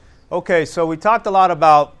Okay, so we talked a lot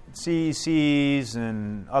about CECs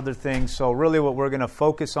and other things. So really what we're going to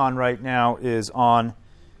focus on right now is on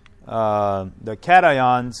the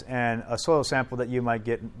cations and a soil sample that you might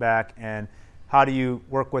get back, and how do you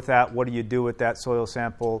work with that? What do you do with that soil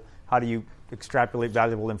sample? How do you extrapolate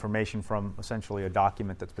valuable information from essentially a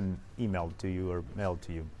document that's been emailed to you or mailed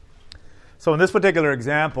to you? So in this particular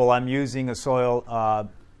example, I'm using a soil,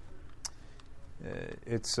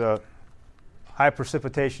 it's high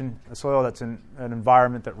precipitation, a soil that's in an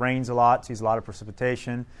environment that rains a lot, sees a lot of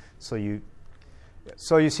precipitation. So you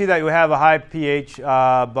see that you have a high pH,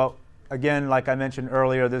 but again, like I mentioned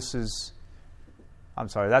earlier, that's a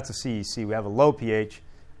CEC. We have a low pH.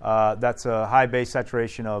 That's a high base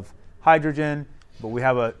saturation of hydrogen, but we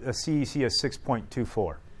have a CEC of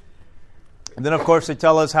 6.24. And then, of course, they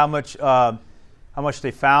tell us how much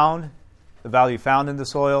they found, the value found in the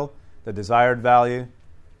soil, the desired value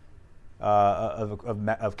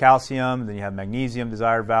of calcium. Then you have magnesium,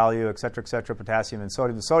 desired value, et cetera, potassium, and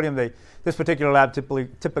sodium. The sodium, this particular lab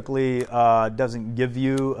typically doesn't give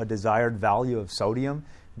you a desired value of sodium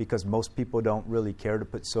because most people don't really care to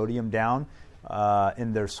put sodium down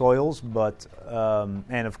in their soils, but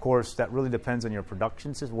and of course that really depends on your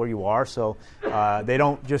production system, where you are. So they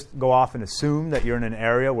don't just go off and assume that you're in an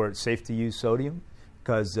area where it's safe to use sodium,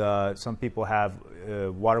 because some people have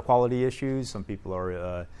water quality issues. Some people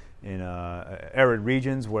are in arid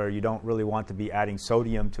regions where you don't really want to be adding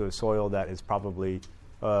sodium to a soil that is probably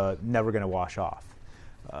never going to wash off.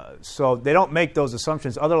 So they don't make those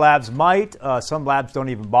assumptions. Other labs might. Some labs don't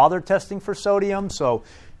even bother testing for sodium. So,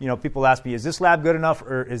 people ask me, is this lab good enough,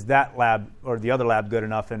 or is that lab or the other lab good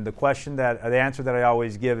enough? And the answer that I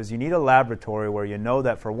always give is you need a laboratory where you know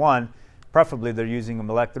that, for one, preferably they're using a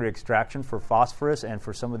molecular extraction for phosphorus and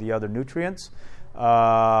for some of the other nutrients,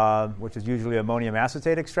 which is usually ammonium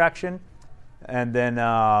acetate extraction. And then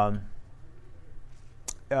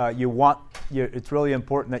it's really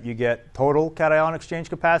important that you get total cation exchange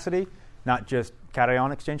capacity, not just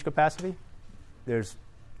cation exchange capacity. There's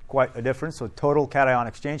quite a difference. So total cation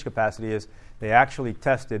exchange capacity is they actually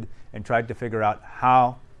tested and tried to figure out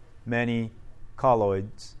how many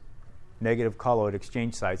colloids, negative colloid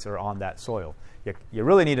exchange sites, are on that soil. You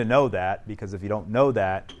really need to know that, because if you don't know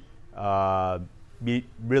that, you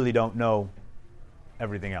really don't know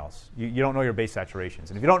everything else. You don't know your base saturations.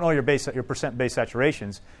 And if you don't know your percent base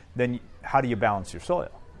saturations, then how do you balance your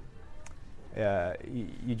soil?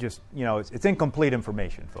 It's incomplete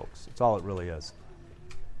information, folks. That's all it really is.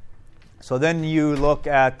 So then you look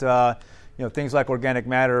at, things like organic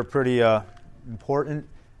matter are pretty important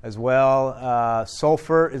as well.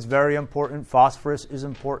 Sulfur is very important. Phosphorus is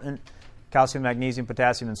important. Calcium, magnesium,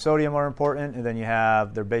 potassium, and sodium are important. And then you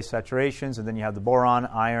have their base saturations. And then you have the boron,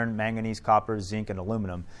 iron, manganese, copper, zinc, and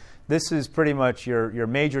aluminum. This is pretty much your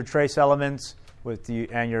major trace elements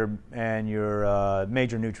and your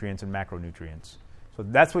major nutrients and macronutrients. So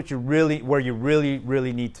that's where you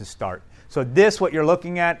really need to start. So what you're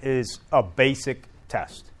looking at is a basic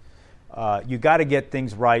test. You got to get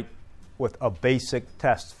things right with a basic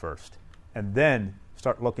test first, and then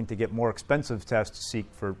start looking to get more expensive tests to seek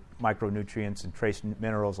for micronutrients and trace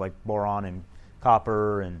minerals like boron and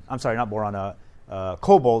copper, and not boron,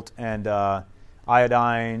 cobalt and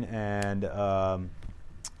iodine and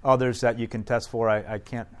others that you can test for. I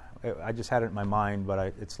just had it in my mind,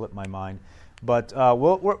 but it slipped my mind. But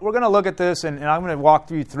we're going to look at this, and I'm going to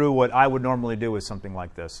walk you through what I would normally do with something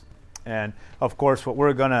like this. And, of course, what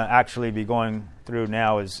we're going to actually be going through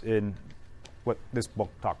now is in what this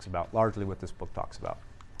book talks about, largely what this book talks about.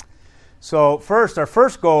 So our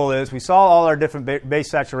first goal is we saw all our different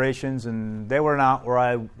base saturations, and they were not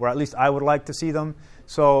where at least I would like to see them.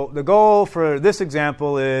 So the goal for this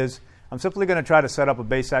example is I'm simply going to try to set up a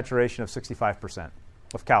base saturation of 65%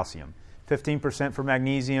 of calcium, 15% for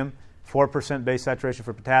magnesium, 4% base saturation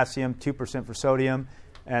for potassium, 2% for sodium,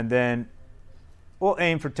 and then we'll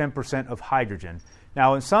aim for 10% of hydrogen.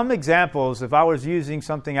 Now, in some examples, if I was using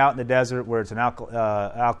something out in the desert where it's an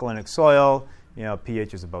alkalinic soil,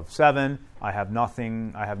 pH is above 7, I have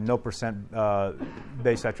no percent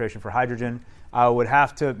base saturation for hydrogen, I would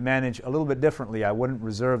have to manage a little bit differently. I wouldn't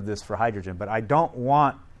reserve this for hydrogen, but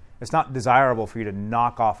it's not desirable for you to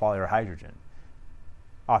knock off all your hydrogen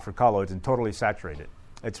off your colloids and totally saturate it.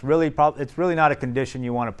 It's really not a condition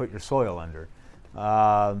you want to put your soil under.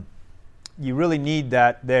 You really need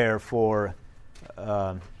that there for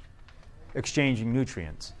exchanging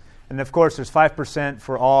nutrients. And of course, there's 5%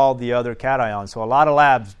 for all the other cations. So a lot of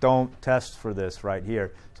labs don't test for this right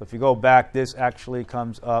here. So if you go back, this actually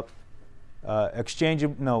comes up.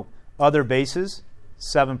 Other bases,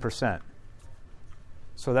 7%.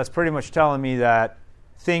 So that's pretty much telling me that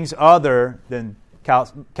things other than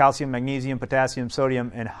calcium, magnesium, potassium,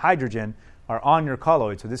 sodium, and hydrogen are on your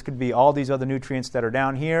colloid. So this could be all these other nutrients that are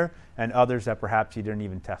down here and others that perhaps you didn't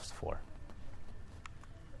even test for.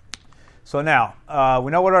 So now,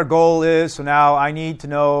 we know what our goal is, so now I need to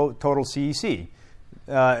know total CEC.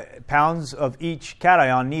 Pounds of each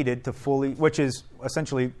cation needed to fully, which is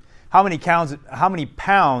essentially how many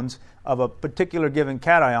pounds of a particular given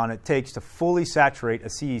cation it takes to fully saturate a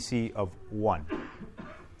CEC of 1.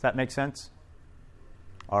 Does that make sense?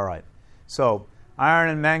 All right. So iron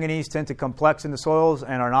and manganese tend to complex in the soils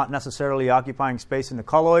and are not necessarily occupying space in the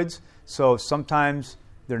colloids. So sometimes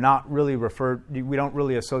they're not really we don't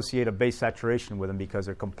really associate a base saturation with them because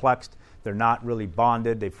they're complexed. They're not really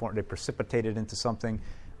bonded. They precipitated into something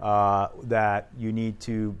that you need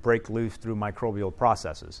to break loose through microbial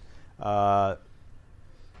processes.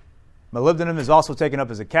 Molybdenum is also taken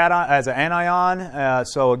up as an anion.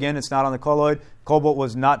 So again, it's not on the colloid. Cobalt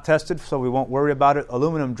was not tested, so we won't worry about it.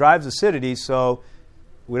 Aluminum drives acidity, so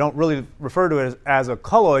we don't really refer to it as a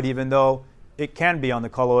colloid, even though it can be on the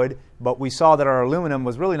colloid. But we saw that our aluminum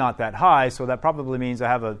was really not that high, so that probably means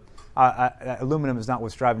aluminum is not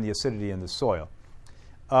what's driving the acidity in the soil.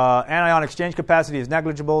 Anion exchange capacity is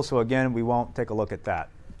negligible, so again, we won't take a look at that.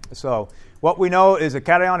 So what we know is a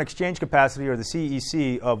cation exchange capacity, or the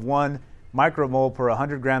CEC, of 1 micromole per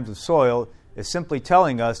 100 grams of soil is simply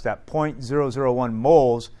telling us that 0.001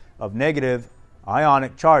 moles of negative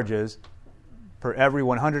ionic charges per every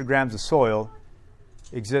 100 grams of soil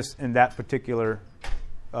exists in that particular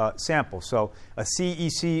sample. So a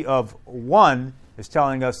CEC of 1 is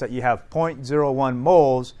telling us that you have 0.01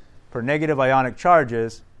 moles per negative ionic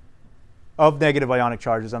charges,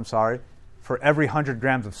 for every 100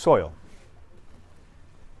 grams of soil.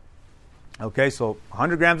 Okay, so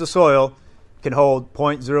 100 grams of soil can hold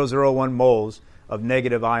 0.001 moles of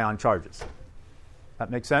negative ion charges. That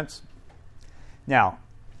makes sense? Now,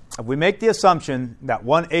 if we make the assumption that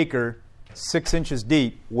 1 acre, 6 inches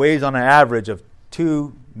deep, weighs on an average of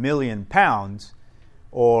 2 million pounds,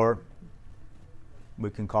 or we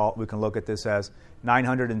can look at this as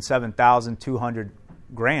 907,200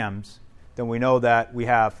 grams, then we know that we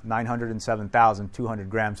have 907,200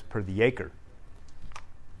 grams per the acre.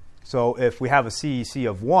 So if we have a CEC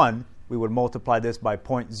of 1, we would multiply this by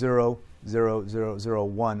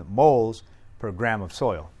 0.00001 moles per gram of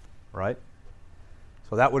soil, right?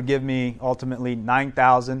 So that would give me ultimately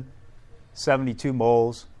 9,072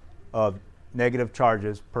 moles of negative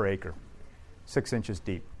charges per acre, 6 inches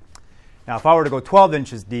deep. Now, if I were to go 12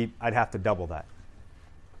 inches deep, I'd have to double that.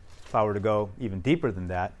 If I were to go even deeper than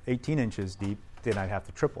that, 18 inches deep, then I'd have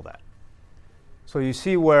to triple that. So you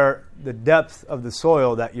see where the depth of the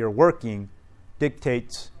soil that you're working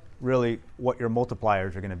dictates really what your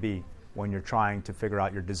multipliers are going to be when you're trying to figure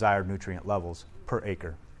out your desired nutrient levels per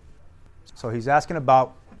acre. So he's asking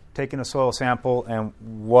about taking a soil sample and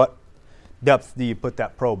what depth do you put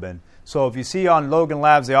that probe in. So if you see on Logan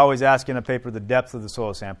Labs, they always ask in a paper the depth of the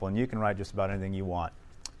soil sample, and you can write just about anything you want.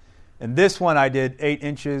 In this one, I did 8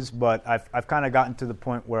 inches, but I've kind of gotten to the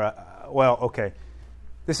point where,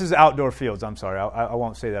 this is outdoor fields. I'm sorry, I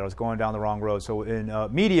won't say that. I was going down the wrong road. So in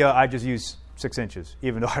media, I just use 6 inches,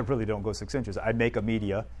 even though I really don't go 6 inches. I make a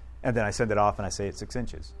media, and then I send it off, and I say it's 6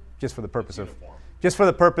 inches, just for the purpose of,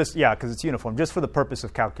 because it's uniform, just for the purpose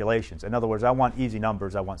of calculations. In other words, I want easy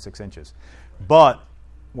numbers. I want 6 inches. But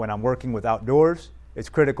when I'm working with outdoors, it's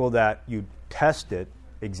critical that you test it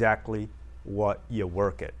exactly what you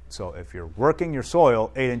work it. So if you're working your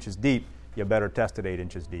soil 8 inches deep, you better test it 8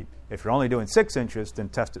 inches deep. If you're only doing 6 inches, then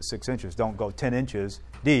test it 6 inches. Don't go 10 inches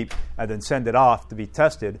deep and then send it off to be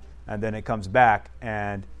tested, and then it comes back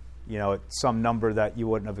and it's some number that you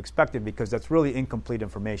wouldn't have expected, because that's really incomplete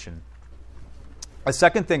information. A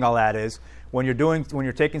second thing I'll add is when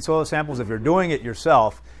you're taking soil samples, if you're doing it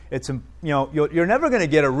yourself, you're never going to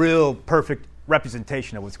get a real perfect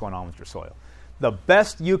representation of what's going on with your soil. The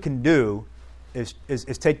best you can do is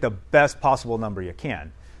take the best possible number you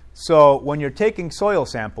can. So when you're taking soil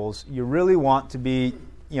samples, you really want to be,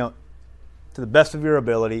 to the best of your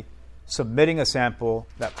ability, submitting a sample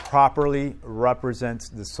that properly represents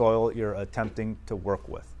the soil you're attempting to work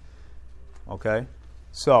with. Okay?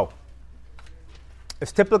 So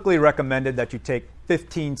it's typically recommended that you take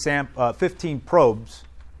 15 probes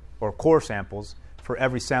or core samples for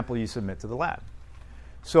every sample you submit to the lab.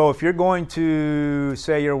 So if you're going to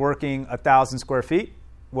say you're working 1,000 square feet,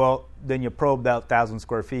 well, then you probe that 1,000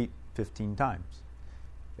 square feet 15 times.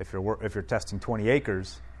 If you're testing 20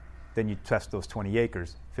 acres, then you test those 20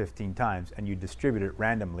 acres 15 times, and you distribute it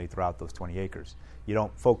randomly throughout those 20 acres. You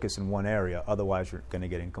don't focus in one area, otherwise you're going to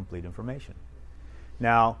get incomplete information.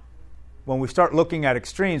 Now, when we start looking at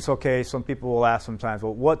extremes, okay, some people will ask sometimes,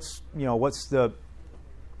 well, what's the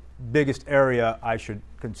biggest area I should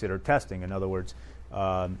consider testing? In other words,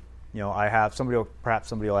 I have perhaps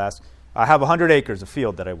somebody will ask, I have 100 acres of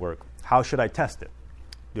field that I work. How should I test it?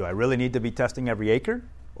 Do I really need to be testing every acre?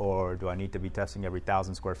 Or do I need to be testing every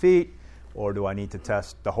 1,000 square feet? Or do I need to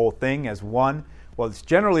test the whole thing as one? Well, it's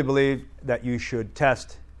generally believed that you should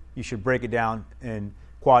break it down in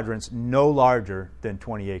quadrants no larger than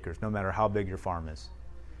 20 acres, no matter how big your farm is.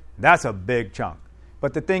 That's a big chunk.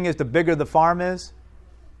 But the thing is, the bigger the farm is,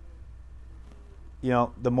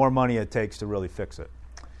 the more money it takes to really fix it.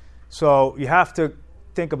 So you have to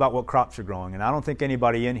think about what crops you're growing. And I don't think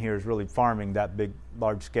anybody in here is really farming that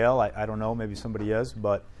large scale. I don't know, maybe somebody is.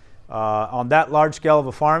 But on that large scale of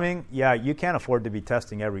a farming, yeah, you can't afford to be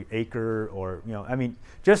testing every acre or,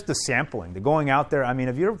 just the sampling, the going out there.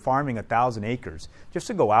 If you're farming 1,000 acres, just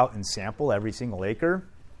to go out and sample every single acre,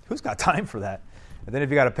 who's got time for that? And then if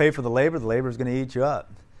you got to pay for the labor is going to eat you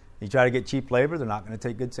up. You try to get cheap labor, they're not going to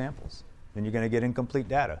take good samples. Then you're going to get incomplete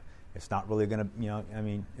data. It's not really going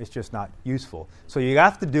to, it's just not useful. So you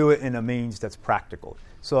have to do it in a means that's practical.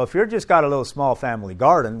 So if you're just got a little small family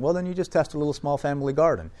garden, well, then you just test a little small family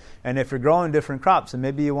garden. And if you're growing different crops, then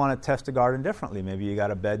maybe you want to test a garden differently. Maybe you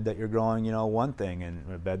got a bed that you're growing, one thing, and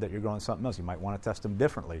a bed that you're growing something else. You might want to test them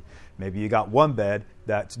differently. Maybe you got one bed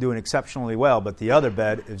that's doing exceptionally well, but the other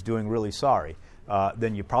bed is doing really sorry.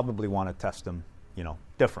 Then you probably want to test them,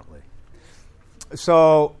 differently.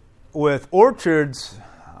 So with orchards,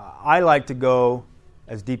 I like to go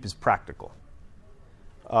as deep as practical.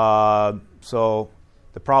 So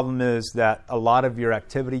the problem is that a lot of your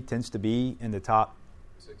activity tends to be in the top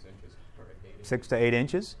 6 to 8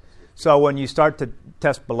 inches. So when you start to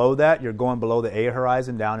test below that, you're going below the A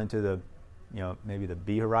horizon down into the, maybe the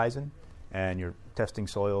B horizon, and you're testing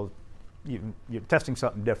soil. You're testing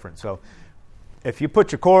something different. So if you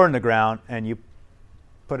put your core in the ground and you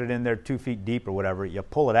put it in there 2 feet deep or whatever, you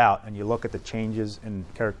pull it out and you look at the changes in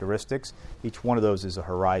characteristics. Each one of those is a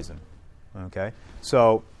horizon. Okay?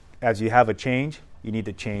 So as you have a change, you need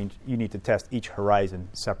to test each horizon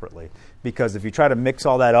separately. Because if you try to mix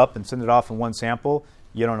all that up and send it off in one sample,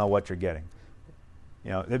 you don't know what you're getting.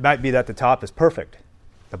 It might be that the top is perfect,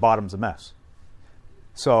 the bottom's a mess.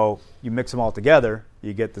 So you mix them all together,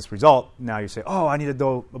 you get this result. Now you say, oh, I need to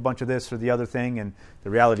do a bunch of this or the other thing. And the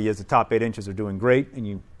reality is the top 8 inches are doing great, and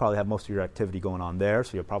you probably have most of your activity going on there,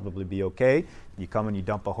 so you'll probably be okay. You come and you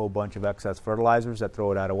dump a whole bunch of excess fertilizers that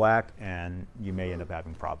throw it out of whack, and you may end up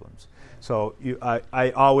having problems. So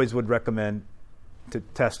I always would recommend to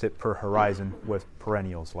test it per horizon with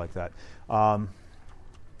perennials like that.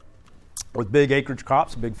 With big acreage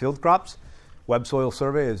crops, big field crops, Web Soil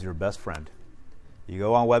Survey is your best friend. You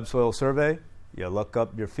go on Web Soil Survey, you look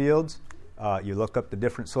up your fields, you look up the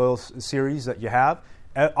different soil series that you have.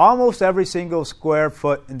 Almost every single square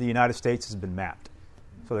foot in the United States has been mapped.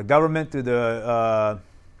 So the government, through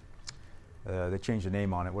they changed the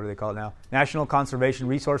name on it, what do they call it now? National Conservation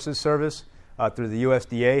Resources Service, through the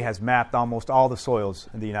USDA, has mapped almost all the soils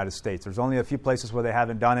in the United States. There's only a few places where they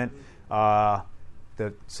haven't done it.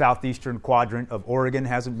 The southeastern quadrant of Oregon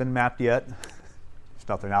hasn't been mapped yet. There's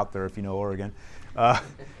nothing out there if you know Oregon.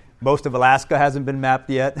 Most of Alaska hasn't been mapped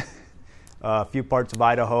yet. A few parts of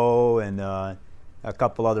Idaho and a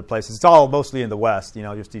couple other places. It's all mostly in the West,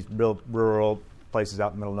 just these real rural places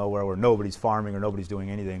out in the middle of nowhere where nobody's farming or nobody's doing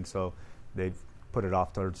anything, so they've put it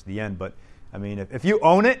off towards the end. But, if you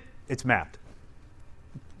own it, it's mapped.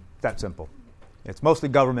 That simple. It's mostly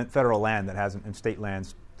government, federal land that hasn't, and state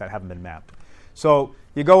lands that haven't been mapped. So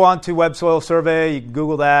you go on to Web Soil Survey, you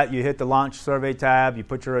Google that, you hit the Launch Survey tab, you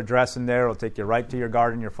put your address in there, it'll take you right to your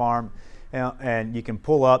garden, your farm, and you can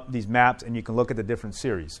pull up these maps and you can look at the different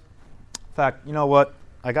series. In fact, you know what?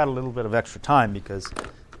 I got a little bit of extra time because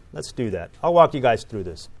let's do that. I'll walk you guys through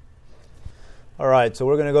this. All right, so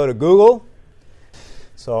we're going to go to Google.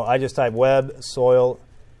 So I just type Web Soil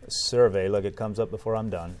Survey. Look, it comes up before I'm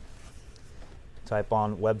done. Type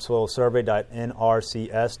on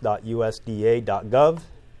websoilsurvey.nrcs.usda.gov,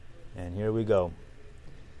 and here we go.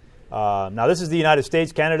 Now, this is the United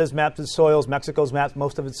States. Canada's mapped its soils. Mexico's mapped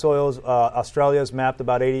most of its soils. Australia's mapped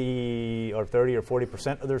about 80 or 30 or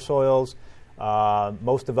 40% of their soils.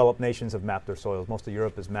 Most developed nations have mapped their soils. Most of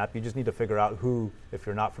Europe is mapped. You just need to figure out who, if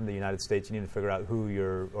you're not from the United States, you need to figure out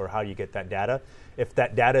who or how you get that data. If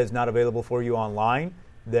that data is not available for you online,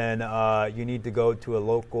 then you need to go to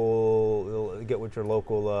get with your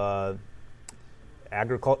local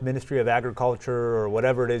Ministry of Agriculture or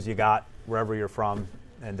whatever it is you got, wherever you're from,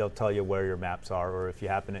 and they'll tell you where your maps are, or if you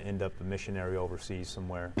happen to end up a missionary overseas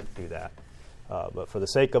somewhere, do that. But for the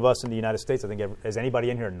sake of us in the United States, I think, is anybody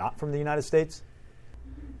in here not from the United States?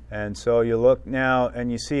 And so you look now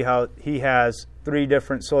and you see how he has 3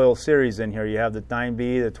 different soil series in here. You have the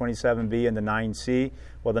 9B, the 27B, and the 9C.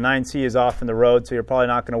 Well, the 9C is off in the road, so you're probably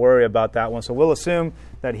not going to worry about that one. So we'll assume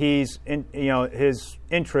that his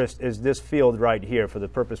interest is this field right here for the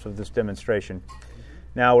purpose of this demonstration.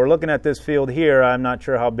 Now, we're looking at this field here. I'm not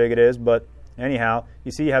sure how big it is, but anyhow,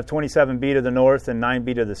 you see you have 27B to the north and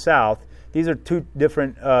 9B to the south. These are 2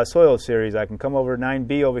 different soil series. I can come over.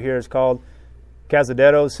 9B over here is called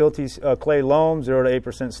Cazaderos, silty clay loam, 0 to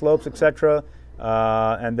 8% slopes, etc.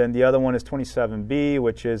 And then the other one is 27B,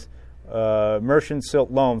 which is Mercian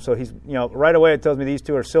silt loam. So he's, right away it tells me these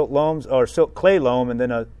 2 are silt loams or silt clay loam, and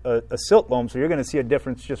then a silt loam. So you're going to see a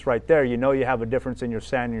difference just right there. You have a difference in your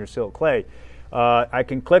sand and your silt clay. I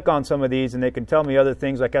can click on some of these, and they can tell me other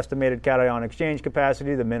things like estimated cation exchange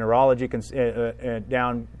capacity, the mineralogy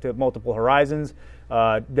down to multiple horizons,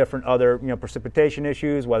 different other precipitation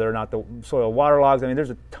issues, whether or not the soil waterlogs. I mean,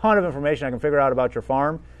 there's a ton of information I can figure out about your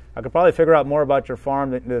farm. I could probably figure out more about your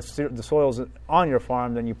farm, the soils on your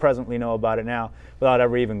farm, than you presently know about it now without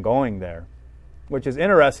ever even going there, which is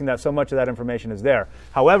interesting that so much of that information is there.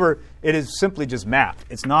 However, it is simply just mapped.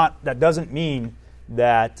 It's not. That doesn't mean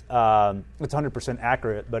that it's 100%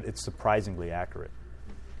 accurate, but it's surprisingly accurate.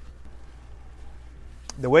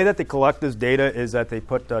 The way that they collect this data is that they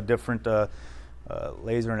put different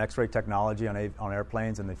laser and X-ray technology on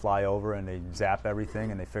airplanes, and they fly over and they zap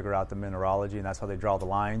everything and they figure out the mineralogy, and that's how they draw the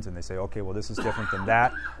lines, and they say, okay, well, this is different than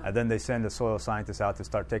that, and then they send a soil scientist out to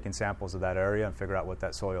start taking samples of that area and figure out what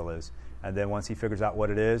that soil is. And then once he figures out what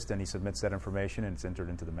it is, then he submits that information and it's entered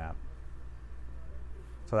into the map.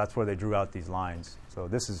 So that's where they drew out these lines. So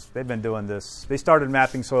they've been doing this. They started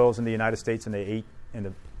mapping soils in the United States in the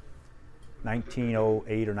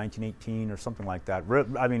 1908 or 1918 or something like that.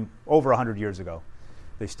 I mean, over 100 years ago.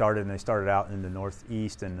 They started out in the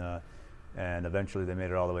northeast, and eventually they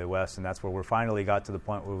made it all the way west, and that's where we finally got to the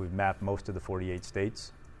point where we've mapped most of the 48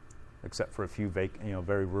 states, except for a few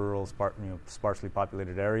very rural, sparsely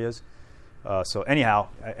populated areas. So anyhow,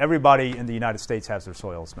 everybody in the United States has their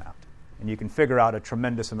soils mapped. And you can figure out a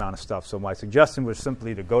tremendous amount of stuff. So my suggestion was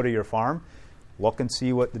simply to go to your farm, look and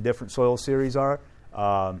see what the different soil series are,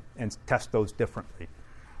 and test those differently.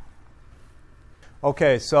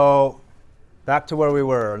 Okay, so back to where we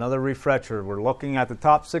were. Another refresher. We're looking at the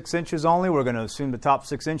top 6 inches only. We're going to assume the top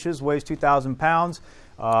 6 inches weighs 2,000 pounds.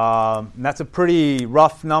 And that's a pretty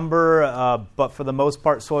rough number, but for the most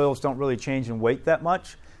part, soils don't really change in weight that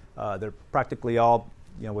much. They're practically all,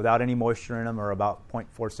 without any moisture in them, are about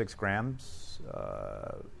 0.46 grams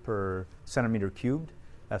per centimeter cubed.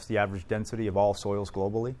 That's the average density of all soils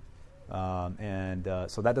globally.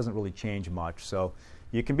 So that doesn't really change much. So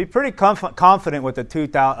you can be pretty confident with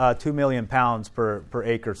the 2 million pounds per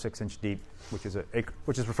acre, 6 inch deep, which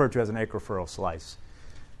is referred to as an acre furrow slice.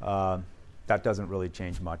 That doesn't really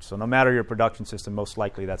change much. So no matter your production system, most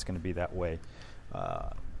likely that's going to be that way.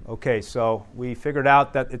 Okay, so we figured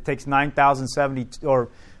out that it takes 9,070, or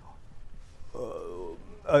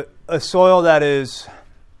a soil that is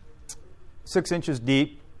 6 inches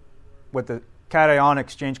deep with the cation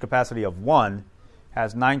exchange capacity of 1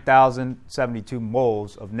 has 9,072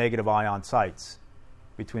 moles of negative ion sites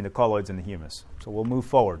between the colloids and the humus. So we'll move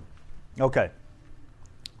forward. Okay.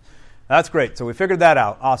 That's great. So we figured that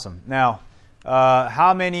out. Awesome. Now,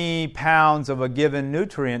 how many pounds of a given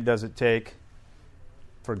nutrient does it take,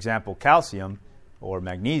 for example, calcium or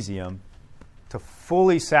magnesium, to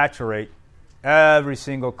fully saturate every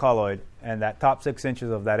single colloid and that top 6 inches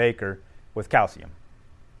of that acre with calcium?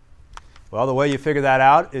 Well, the way you figure that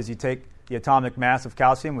out is you take the atomic mass of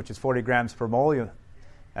calcium, which is 40 grams per mole,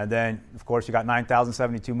 and then, of course, you got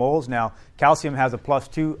 9,072 moles. Now, calcium has a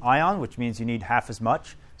 +2 ion, which means you need half as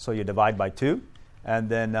much, so you divide by 2. And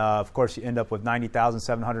then, of course, you end up with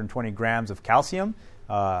 90,720 grams of calcium.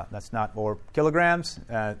 That's not more kilograms.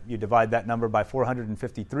 You divide that number by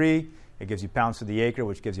 453. It gives you pounds to the acre,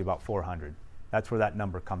 which gives you about 400. That's where that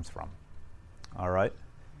number comes from. All right?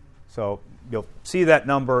 So you'll see that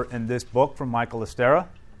number in this book from Michael Estera.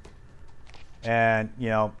 And,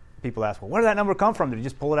 people ask, well, where did that number come from? Did he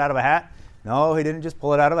just pull it out of a hat? No, he didn't just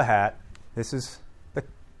pull it out of a hat. This is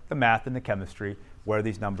the math and the chemistry where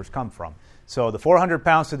these numbers come from. So the 400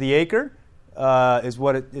 pounds to the acre is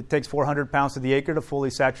what it takes 400 pounds to the acre to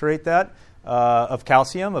fully saturate that of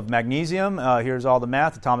calcium, of magnesium. Here's all the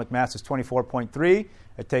math. Atomic mass is 24.3.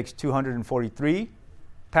 It takes 243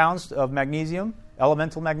 pounds of magnesium,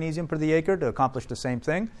 elemental magnesium per the acre, to accomplish the same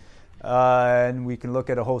thing. And we can look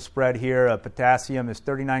at a whole spread here. Potassium is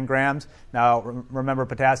 39 grams. Now, remember,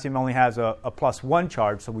 potassium only has a +1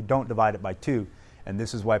 charge, so we don't divide it by 2. And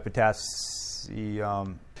this is why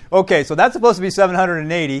potassium... Okay, so that's supposed to be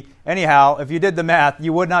 780. Anyhow, if you did the math,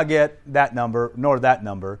 you would not get that number, nor that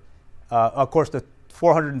number. Of course, the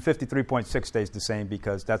 453.6 stays the same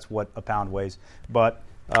because that's what a pound weighs. But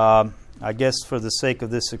I guess for the sake of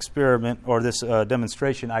this experiment or this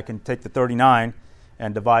demonstration, I can take the 39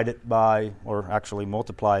 and divide it by, or actually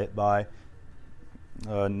multiply it by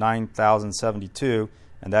 9,072,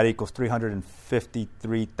 and that equals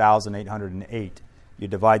 353,808. You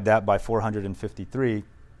divide that by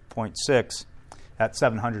 453.6, that's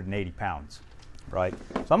 780 pounds, right?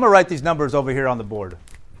 So I'm going to write these numbers over here on the board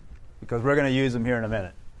because we're going to use them here in a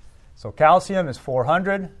minute. So calcium is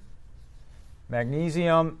 400,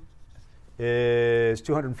 magnesium is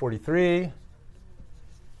 243,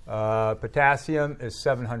 potassium is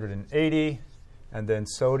 780, and then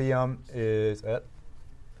sodium is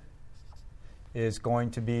going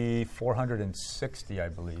to be 460, I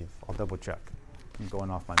believe. I'll double check. I'm going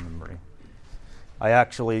off my memory. I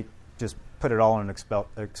actually just put it all in an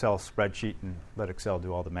Excel spreadsheet and let Excel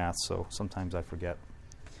do all the math, so sometimes I forget.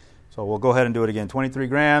 So we'll go ahead and do it again. 23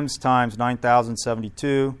 grams times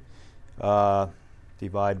 9,072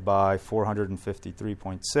 divide by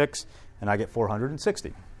 453.6, and I get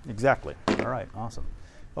 460. Exactly. All right, awesome.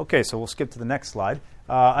 Okay, so we'll skip to the next slide.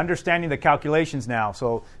 Understanding the calculations now.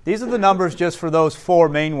 So these are the numbers just for those 4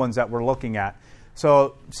 main ones that we're looking at.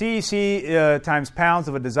 So CEC times pounds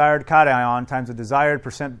of a desired cation times a desired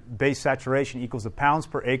percent base saturation equals the pounds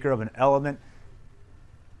per acre of an element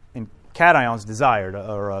in cations desired,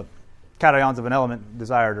 or cations of an element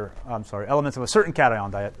desired, or elements of a certain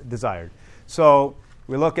cation desired. So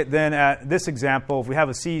we look at then at this example. If we have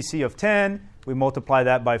a CEC of 10, we multiply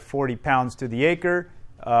that by 40 pounds to the acre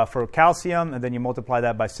for calcium, and then you multiply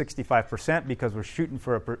that by 65% because we're shooting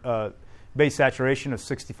for a base saturation of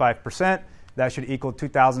 65%. That should equal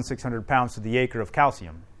 2,600 pounds to the acre of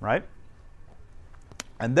calcium, right?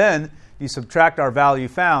 And then you subtract our value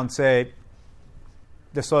found. Say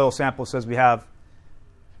the soil sample says we have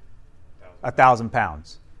 1,000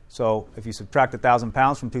 pounds. So if you subtract 1,000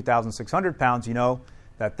 pounds from 2,600 pounds, you know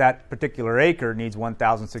that that particular acre needs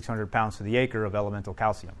 1,600 pounds to the acre of elemental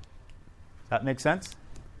calcium. Does that make sense?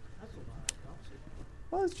 That's a lot of calcium.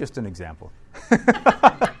 Well, it's just an example.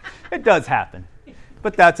 It does happen.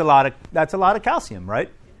 But that's a lot of calcium, right?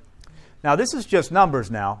 Now, this is just numbers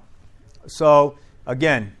now. So,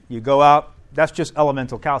 again, you go out, that's just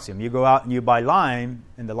elemental calcium. You go out and you buy lime,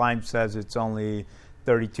 and the lime says it's only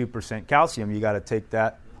 32% calcium. You got to take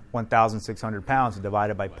that 1,600 pounds and divide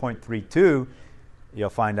it by 0.32. You'll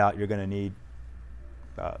find out you're going to need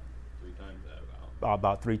 3 times that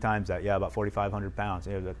about 3 times that, about 4,500 pounds.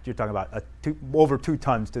 You're talking about over 2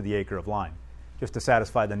 tons to the acre of lime just to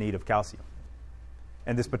satisfy the need of calcium.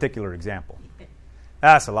 In this particular example.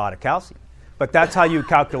 That's a lot of calcium. But that's how you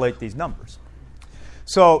calculate these numbers.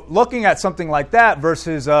 So looking at something like that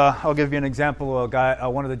versus, I'll give you an example.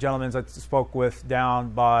 One of the gentlemen I spoke with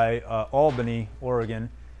down by Albany, Oregon,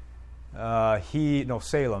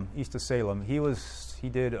 Salem, east of Salem. He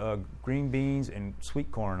did green beans and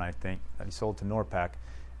sweet corn, I think, that he sold to Norpac.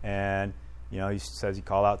 And, he says he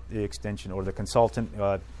called out the extension or the consultant.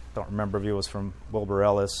 Don't remember if he was from Wilbur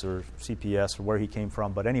Ellis or CPS or where he came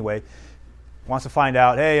from, but anyway, wants to find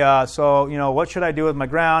out, hey, what should I do with my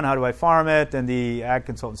ground? How do I farm it? And the ag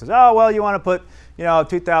consultant says, oh, well, you want to put,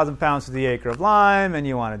 2,000 pounds to the acre of lime, and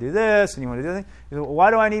you want to do this, and you want to do that. He says, well,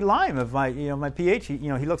 why do I need lime if my pH? He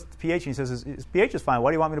looks at the pH and he says, his pH is fine.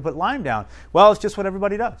 Why do you want me to put lime down? Well, it's just what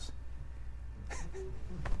everybody does.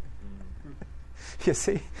 You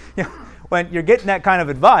see, when you're getting that kind of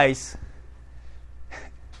advice.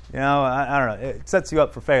 I don't know. It sets you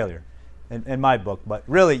up for failure, in my book. But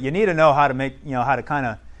really, you need to know how to make, how to kind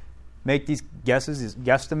of make these guesses, his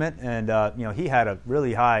guesstimate. And he had a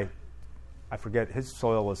really high. I forget, his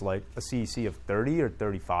soil was like a CEC of 30 or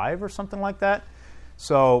 35 or something like that.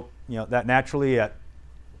 So that naturally at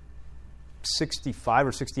 65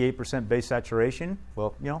 or 68% base saturation.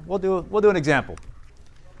 Well, we'll do an example.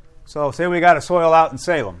 So say we got a soil out in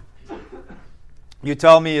Salem. You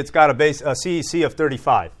tell me it's got a CEC of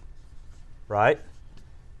 35. Right?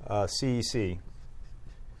 CEC.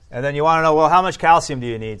 And then you want to know, well, how much calcium do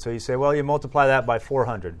you need? So you say, well, you multiply that by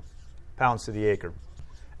 400 pounds to the acre.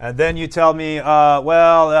 And then you tell me, I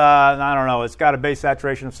don't know, it's got a base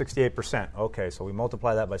saturation of 68%. Okay, so we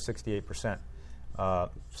multiply that by 68%.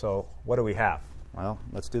 So what do we have? Well,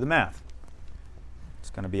 let's do the math. It's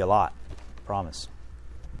going to be a lot, I promise.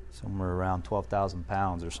 Somewhere around 12,000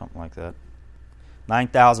 pounds or something like that.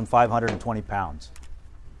 9,520 pounds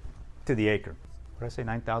to the acre. What did I say,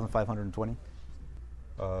 9,520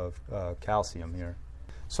 of calcium here.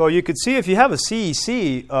 So you could see if you have a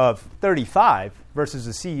CEC of 35 versus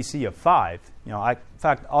a CEC of 5, in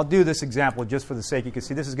fact, I'll do this example just for the sake. You can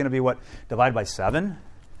see this is going to be what? Divided by 7.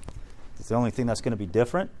 It's the only thing that's going to be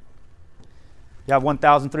different. You have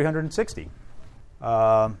 1,360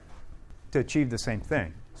 to achieve the same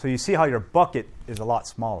thing. So you see how your bucket is a lot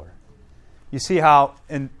smaller. You see how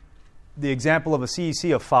in the example of a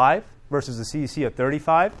CEC of 5 versus a CEC of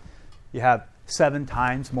 35, you have 7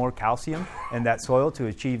 times more calcium in that soil to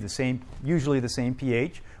achieve the same, usually the same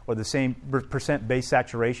pH or the same percent base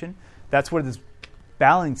saturation. That's where this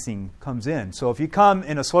balancing comes in. So if you come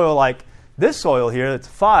in a soil like this soil here, that's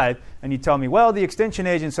 5, and you tell me, well, the extension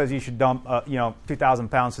agent says you should dump 2,000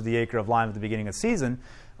 pounds to the acre of lime at the beginning of the season,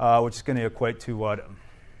 which is going to equate to what?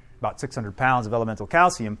 About 600 pounds of elemental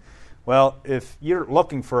calcium. Well, if you're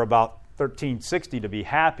looking for about 1360 to be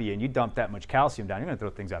happy and you dump that much calcium down, you're going to throw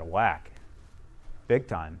things out of whack. Big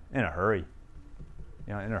time. In a hurry.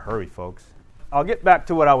 In a hurry, folks. I'll get back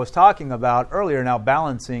to what I was talking about earlier now,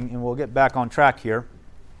 balancing, and we'll get back on track here.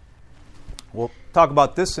 We'll talk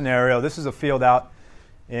about this scenario. This is a field out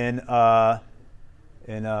in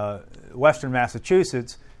western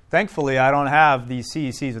Massachusetts. Thankfully, I don't have these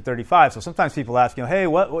CECs at 35. So sometimes people ask, hey,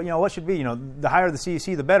 what should be? The higher the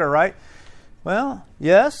CEC, the better, right? Well,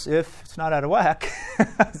 yes, if it's not out of whack.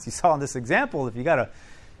 As you saw in this example, if you got a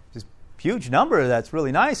just huge number, that's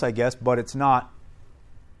really nice, I guess, but it's not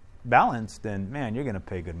balanced, then, man, you're going to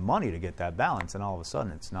pay good money to get that balance, and all of a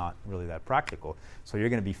sudden it's not really that practical. So you're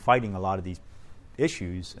going to be fighting a lot of these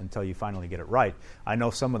issues until you finally get it right. I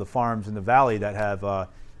know some of the farms in the valley that have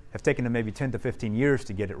taken them maybe 10 to 15 years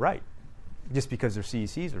to get it right, just because their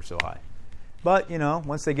CECs are so high. But,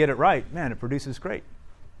 once they get it right, man, it produces great.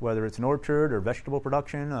 Whether it's an orchard or vegetable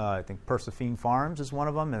production, I think Persephine Farms is one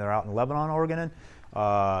of them, and they're out in Lebanon, Oregon.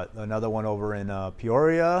 Another one over in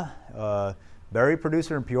Peoria, berry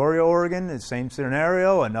producer in Peoria, Oregon, the same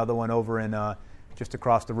scenario. Another one over in just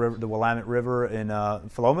across the river, the Willamette River in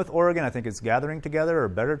Philomath, Oregon. I think it's Gathering Together or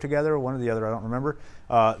Better Together, one or the other, I don't remember.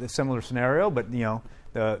 A similar scenario, but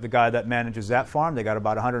the guy that manages that farm, they got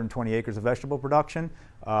about 120 acres of vegetable production.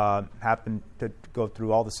 Happened to go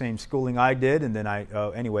through all the same schooling I did, and then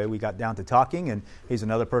anyway, we got down to talking, and he's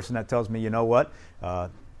another person that tells me, you know what,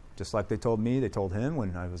 just like they told me, they told him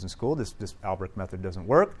when I was in school, this Albrecht method doesn't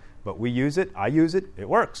work, but we use it, I use it, it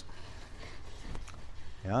works.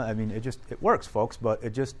 It works, folks, but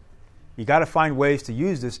you got to find ways to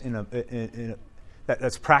use this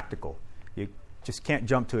that's practical. You just can't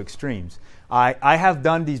jump to extremes. I have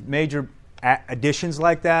done these major additions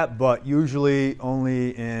like that, but usually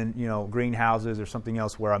only in greenhouses or something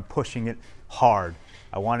else where I'm pushing it hard.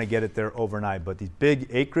 I want to get it there overnight. But these big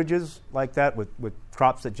acreages like that with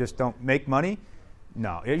crops that just don't make money,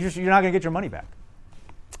 no, you're not going to get your money back.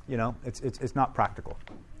 It's not practical.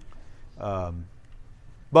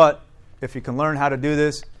 But if you can learn how to do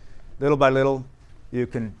this little by little, you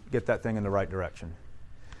can get that thing in the right direction.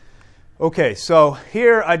 Okay, so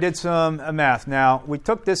here I did some math. Now, we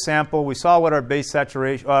took this sample, we saw what our base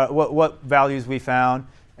saturation, what values we found,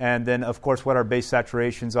 and then, of course, what our base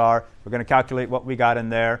saturations are. We're going to calculate what we got in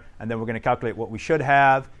there, and then we're going to calculate what we should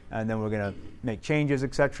have, and then we're going to make changes,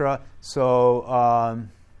 etc. So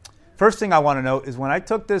first thing I want to note is when I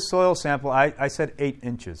took this soil sample, I said 8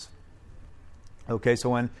 inches. Okay, so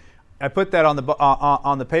when I put that on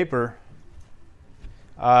the paper,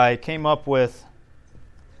 I came up with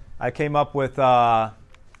 8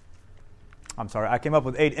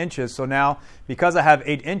 inches. So now, because I have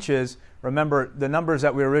 8 inches, remember the numbers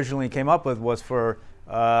that we originally came up with was for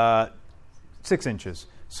 6 inches.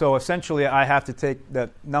 So essentially, I have to take the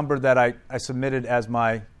number that I submitted as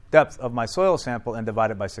my depth of my soil sample and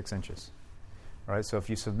divide it by 6 inches. All right. So if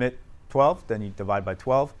you submit 12, then you divide by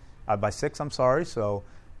 12 by 6. I'm sorry. So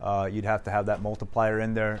you'd have to have that multiplier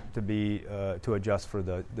in there to adjust for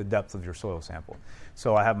the depth of your soil sample.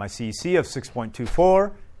 So I have my CEC of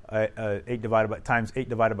 6.24, 8 times 8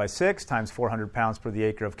 divided by 6 times 400 pounds per the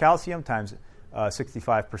acre of calcium times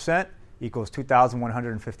 65% equals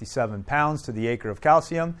 2,157 pounds to the acre of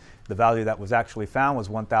calcium. The value that was actually found was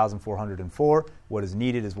 1,404. What is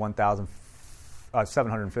needed is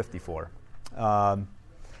 1,754.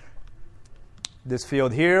 This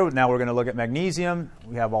field here, now we're going to look at magnesium.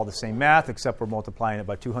 We have all the same math, except we're multiplying it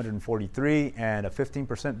by 243 and a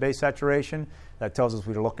 15% base saturation. That tells us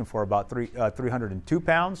we're looking for about 302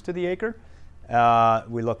 pounds to the acre.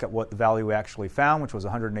 We look at what the value we actually found, which was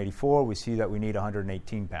 184. We see that we need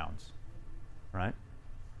 118 pounds, right?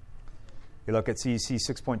 You look at CEC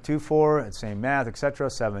 6.24, it's same math, etc.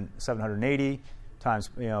 780 times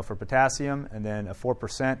for potassium, and then a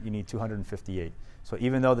 4%, you need 258. So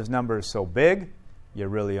even though this number is so big, you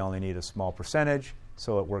really only need a small percentage,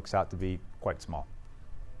 so it works out to be quite small.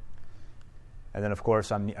 And then, of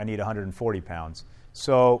course, I need 140 pounds.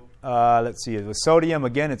 So let's see. With sodium,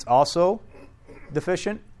 again, it's also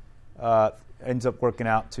deficient. Ends up working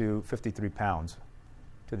out to 53 pounds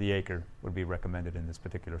to the acre would be recommended in this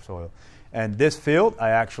particular soil. And this field,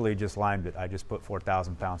 I actually just limed it. I just put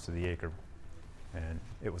 4,000 pounds to the acre, and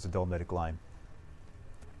it was a dolomitic lime.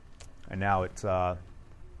 And now it's,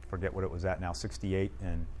 forget what it was at now, 68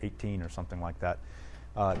 and 18 or something like that.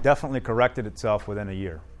 Definitely corrected itself within a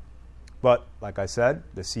year. But like I said,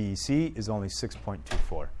 the CEC is only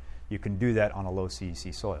 6.24. You can do that on a low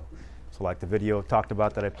CEC soil. So like the video talked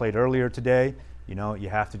about that I played earlier today, you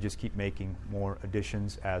have to just keep making more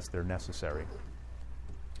additions as they're necessary.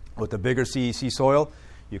 With a bigger CEC soil,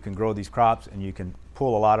 you can grow these crops and you can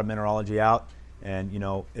pull a lot of mineralogy out. And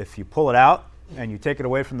if you pull it out and you take it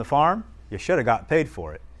away from the farm, you should have got paid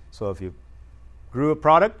for it. So if you grew a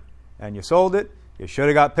product and you sold it, you should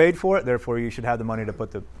have got paid for it. Therefore, you should have the money to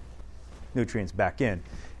put the nutrients back in.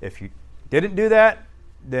 If you didn't do that,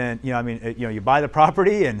 then you buy the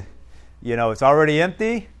property and it's already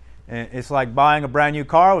empty, and it's like buying a brand new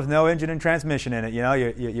car with no engine and transmission in it.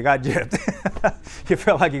 You got gypped. You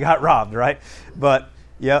feel like you got robbed, right? But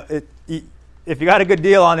if you got a good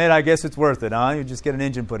deal on it, I guess it's worth it, huh? You just get an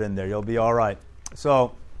engine put in there, you'll be all right.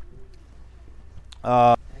 So,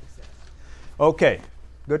 okay,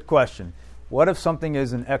 good question. What if something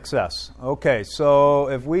is in excess? Okay, so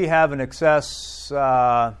if we have an excess,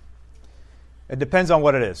 it depends on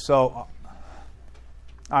what it is. So,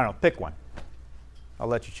 I don't know, pick one. I'll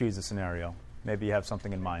let you choose a scenario. Maybe you have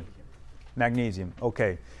something in mind. Magnesium.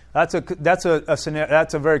 Okay, that's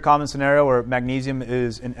a very common scenario where magnesium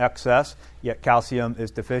is in excess, yet calcium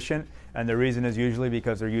is deficient, and the reason is usually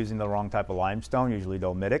because they're using the wrong type of limestone, usually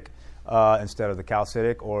dolomitic, instead of the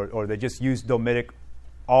calcitic, or they just use dolomitic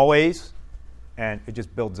always, and it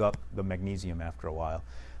just builds up the magnesium after a while.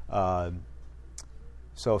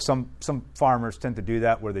 So some farmers tend to do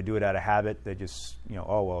that where they do it out of habit. They just,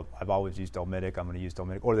 I've always used dolomitic, I'm going to use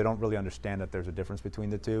dolomitic. Or they don't really understand that there's a difference between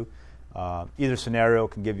the two. Either scenario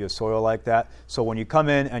can give you a soil like that. So when you come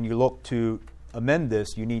in and you look to amend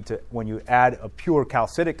this, you need to, when you add a pure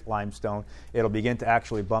calcitic limestone, it'll begin to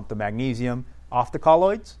actually bump the magnesium off the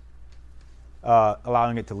colloids,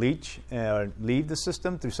 allowing it to leach and leave the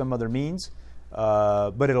system through some other means.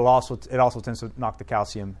 But it also tends to knock the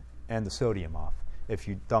calcium and the sodium off if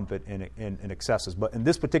you dump it in excesses. But in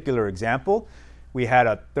this particular example, we had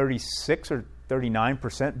a 36 or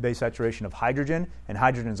 39% base saturation of hydrogen, and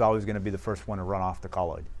hydrogen is always going to be the first one to run off the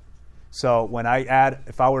colloid. So when I add,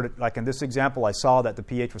 if I were to, like in this example, I saw that the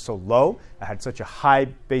pH was so low, I had such a high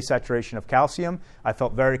base saturation of calcium, I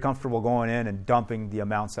felt very comfortable going in and dumping the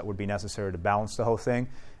amounts that would be necessary to balance the whole thing.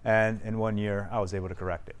 And in 1 year, I was able to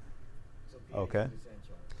correct it. So pH Okay. is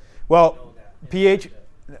essential. Well, pH,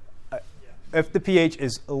 if the pH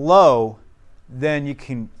is low, then you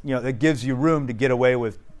can, it gives you room to get away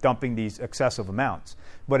with dumping these excessive amounts.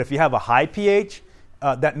 But if you have a high pH,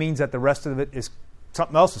 that means that the rest of it is,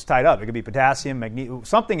 something else is tied up. It could be potassium, magnesium,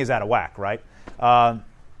 something is out of whack, right? I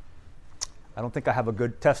don't think I have a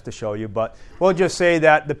good test to show you, but we'll just say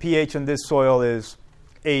that the pH in this soil is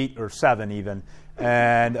 8 or 7 even,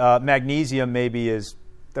 and magnesium maybe is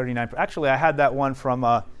 39. Actually, I had that one from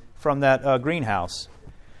that greenhouse.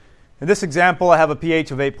 In this example, I have a pH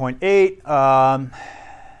of 8.8.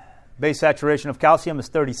 Base saturation of calcium is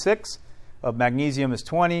 36, of magnesium is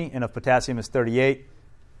 20, and of potassium is 38,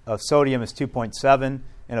 of sodium is 2.7,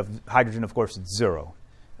 and of hydrogen, of course, it's 0.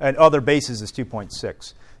 And other bases is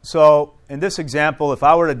 2.6. So in this example, if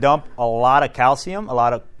I were to dump a lot of calcium, a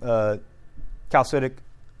lot of calcitic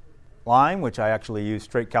lime, which I actually use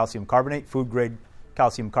straight calcium carbonate, food-grade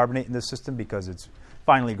calcium carbonate in this system because it's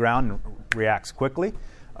finely ground and reacts quickly.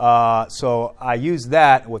 So I use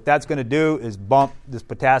that. What that's going to do is bump this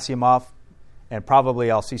potassium off, and probably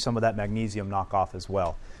I'll see some of that magnesium knock off as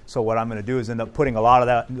well. So what I'm going to do is end up putting a lot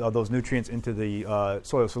of those nutrients into the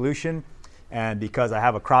soil solution, and because I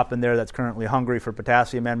have a crop in there that's currently hungry for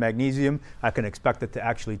potassium and magnesium, I can expect it to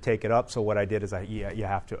actually take it up. So what I did is you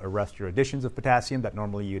have to arrest your additions of potassium that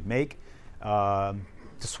normally you'd make to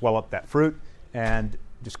swell up that fruit, and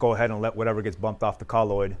just go ahead and let whatever gets bumped off the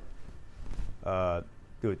colloid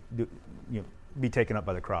be taken up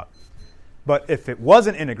by the crop. But if it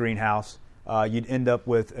wasn't in a greenhouse, you'd end up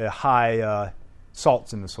with a high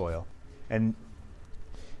salts in the soil. And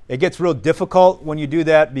it gets real difficult when you do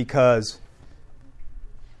that because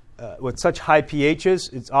with such high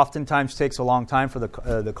pHs, it oftentimes takes a long time for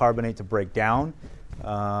the carbonate to break down.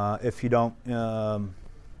 If you don't,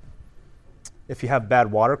 if you have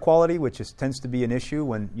bad water quality, which tends to be an issue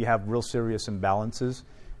when you have real serious imbalances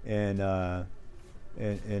in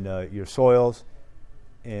your soils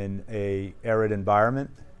in a arid environment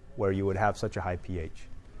where you would have such a high pH.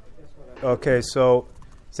 Okay, so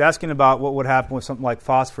he's asking about what would happen with something like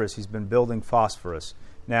phosphorus. He's been building phosphorus.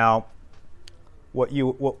 Now,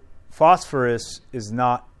 phosphorus is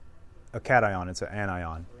not a cation; it's an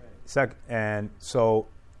anion. And so,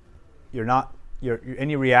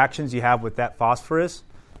 any reactions you have with that phosphorus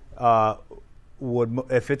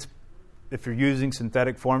if you're using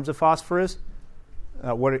synthetic forms of phosphorus.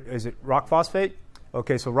 What is it? Rock phosphate?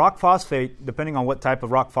 Okay, so rock phosphate, depending on what type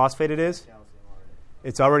of rock phosphate it is,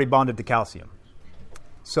 it's already bonded to calcium.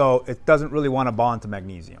 So it doesn't really want to bond to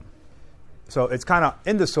magnesium. So it's kind of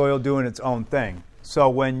in the soil doing its own thing. So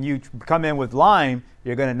when you come in with lime,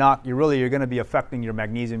 you're going to be affecting your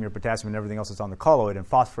magnesium, your potassium, and everything else that's on the colloid, and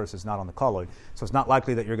phosphorus is not on the colloid. So it's not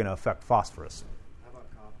likely that you're going to affect phosphorus. How about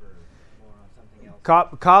copper? More on something else?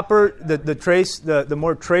 Copper, the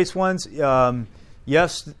more trace ones,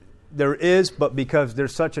 yes, there is, but because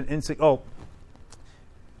there's such an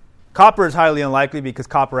copper is highly unlikely because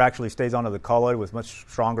copper actually stays onto the colloid with much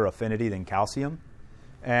stronger affinity than calcium,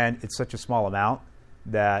 and it's such a small amount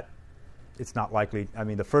that it's not likely. I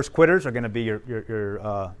mean, the first quitters are going to be your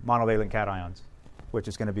monovalent cations, which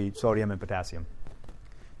is going to be sodium and potassium.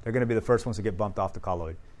 They're going to be the first ones to get bumped off the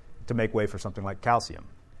colloid to make way for something like calcium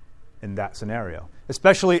in that scenario,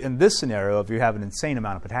 especially in this scenario if you have an insane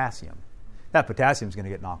amount of potassium. That potassium is going to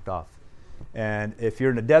get knocked off. And if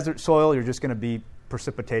you're in a desert soil, you're just going to be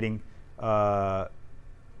precipitating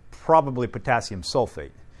probably potassium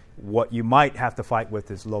sulfate. What you might have to fight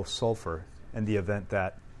with is low sulfur in the event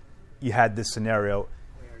that you had this scenario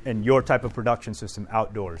in your type of production system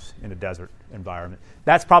outdoors in a desert environment.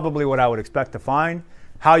 That's probably what I would expect to find.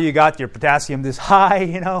 How you got your potassium this high,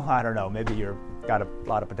 I don't know. Maybe you've got a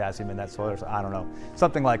lot of potassium in that soil. I don't know.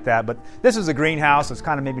 Something like that. But this is a greenhouse. It's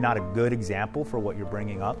kind of maybe not a good example for what you're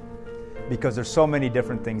bringing up because there's so many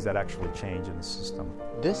different things that actually change in the system.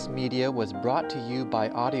 This media was brought to you by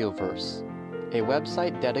Audioverse, a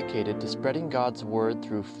website dedicated to spreading God's Word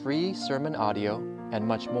through free sermon audio and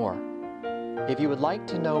much more. If you would like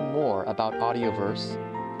to know more about Audioverse,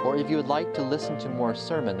 or if you would like to listen to more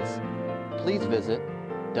sermons, please visit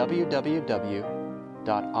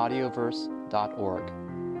www.audioverse.org.